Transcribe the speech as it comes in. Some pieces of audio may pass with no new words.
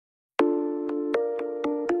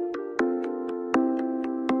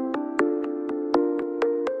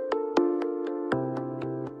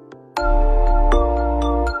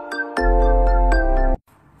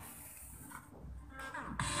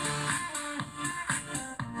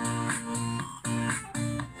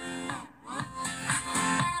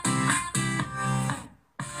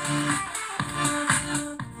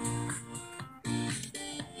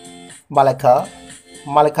Malacca.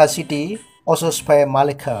 Malacca City, also spelled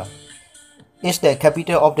Malacca, is the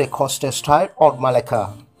capital of the coastal state of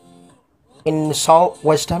Malacca in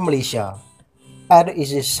southwestern Malaysia. At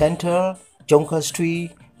its center, Jonker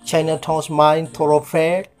Street, Chinatown's main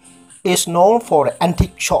thoroughfare, is known for the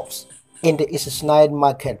antique shops in the its night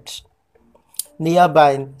market.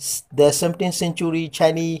 Nearby, the 17th century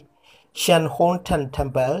Chinese Shan Hong Tan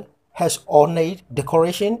Temple has ornate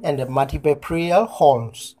decoration and multiple prayer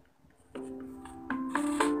halls.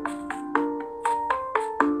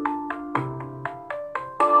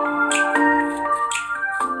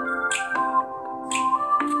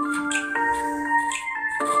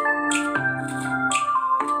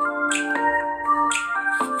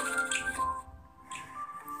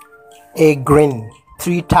 A green,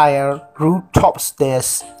 three-tier rooftop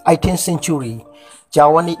stairs, 18th century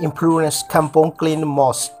Javanese influenced Kampong Clean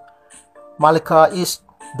Mosque. Malacca is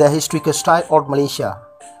the historical site of Malaysia,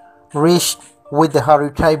 rich with the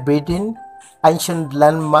heritage building, ancient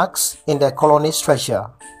landmarks in the colonial treasure.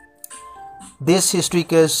 This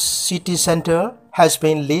historical city center has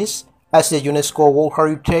been listed as a UNESCO World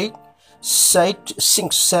Heritage Site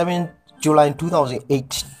since 7 July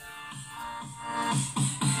 2008.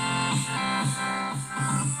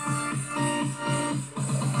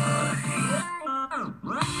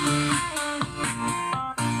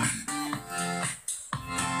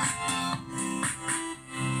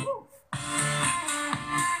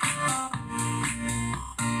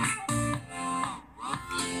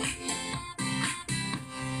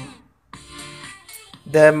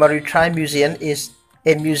 The Maritime Museum is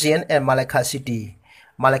a museum in Malacca City,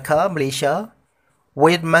 Malacca, Malaysia,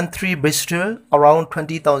 with monthly visitors around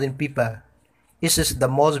 20,000 people. It is the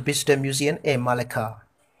most visited museum in Malacca.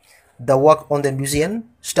 The work on the museum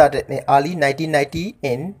started in early 1990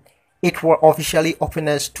 and it was officially opened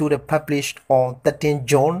to the public on 13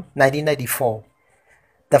 June 1994.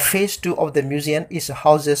 The phase 2 of the museum is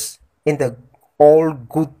houses in the old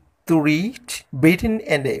Guthrie building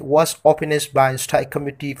and it was opened by State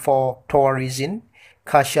Committee for Tourism,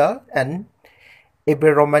 Culture and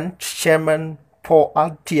Environment Chairman Paul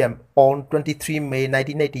Altium on 23 May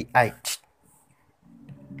 1998.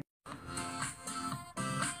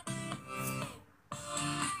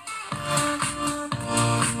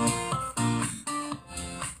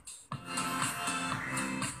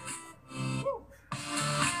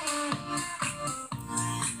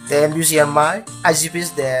 The museum exhibits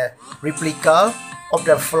the replica of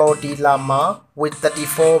the Flor de la Mar with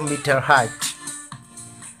 34-meter height,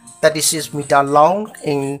 36 meters long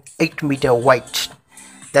and 8 meters wide.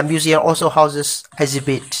 The museum also houses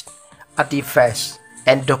exhibits, artifacts,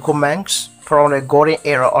 and documents from the golden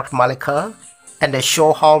era of Malacca and they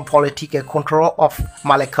show how political control of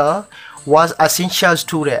Malacca was essential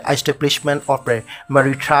to the establishment of the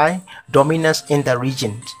maritime dominance in the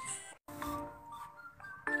region.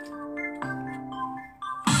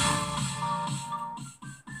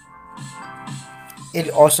 It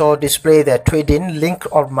also displays the trading link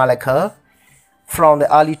of Malacca from the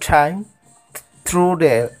early time through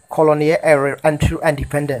the colonial era until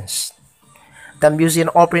independence. The museum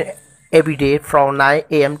opens every day from 9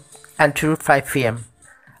 a.m. until 5 p.m.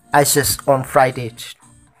 except on Friday,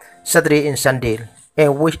 Saturday and Sunday,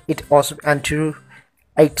 in which it also until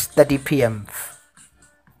 8:30 p.m.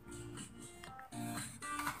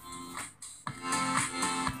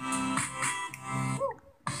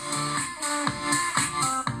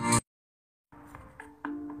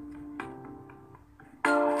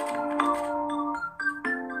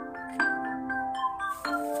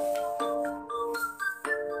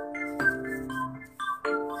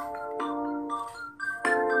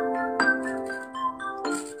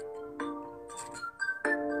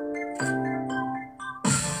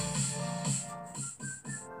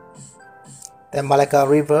 The Malacca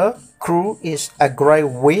River cruise is a great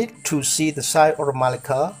way to see the side of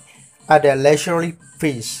Malacca at a leisurely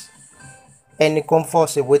pace and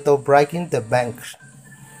comfortably without breaking the banks.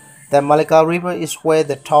 The Malacca River is where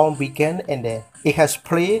the town began and it has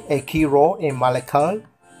played a key role in Malacca's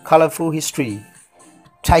colorful history.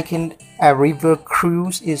 Taking a river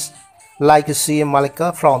cruise is like seeing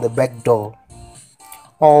Malacca from the back door.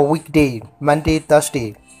 On weekday, Monday,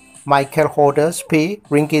 Thursday, Michael holders pay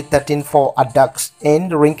Ringgit 13 for adults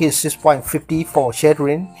and Ringgit 6.50 for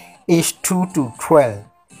children aged 2 to 12.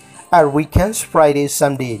 At weekends, Friday,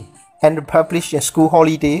 Sunday, and published in school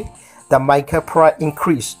holiday, the Michael price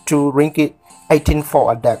increased to Ringgit 18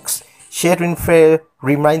 for adults. Children fare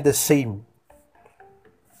remain the same.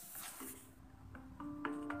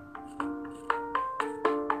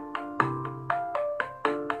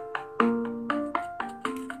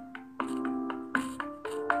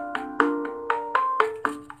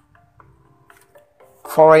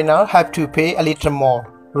 Foreigners have to pay a little more,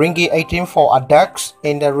 ringgit 18 for adults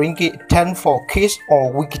and the ringgit 10 for kids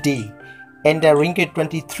on weekday, and the ringgit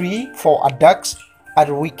 23 for adults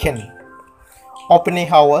at weekend.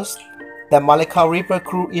 Opening hours: the Malacca River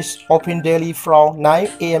cruise is open daily from 9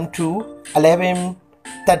 a.m. to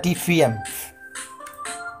 11:30 p.m.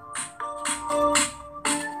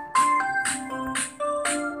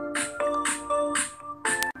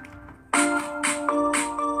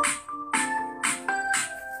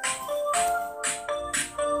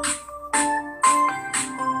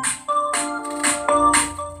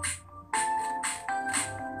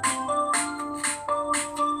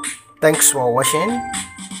 Thanks for watching.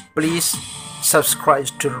 Please subscribe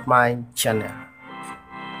to my channel.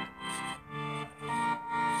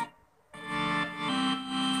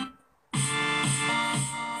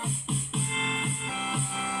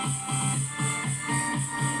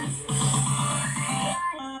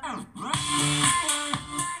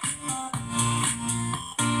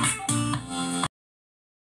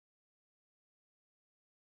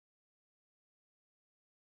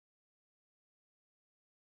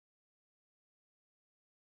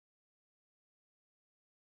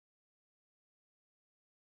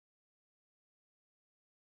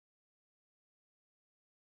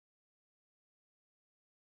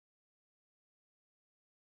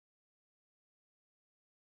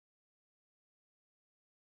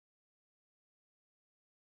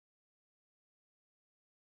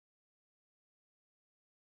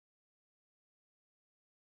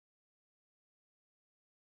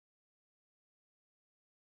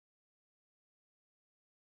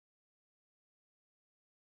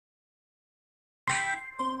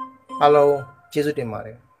 Hello, Jesu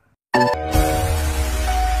Mare.